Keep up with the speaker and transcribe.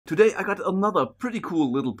Today I got another pretty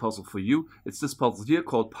cool little puzzle for you. It's this puzzle here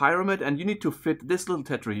called Pyramid, and you need to fit this little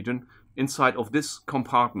tetrahedron inside of this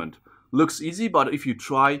compartment. Looks easy, but if you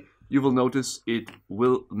try, you will notice it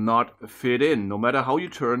will not fit in. No matter how you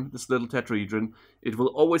turn this little tetrahedron, it will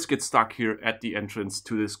always get stuck here at the entrance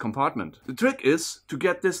to this compartment. The trick is to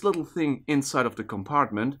get this little thing inside of the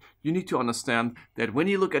compartment. You need to understand that when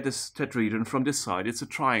you look at this tetrahedron from this side, it's a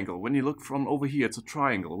triangle. When you look from over here, it's a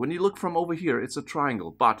triangle. When you look from over here, it's a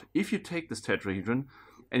triangle. But if you take this tetrahedron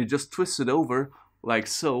and you just twist it over like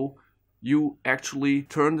so, you actually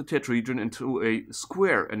turn the tetrahedron into a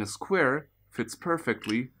square, and a square fits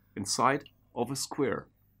perfectly inside of a square.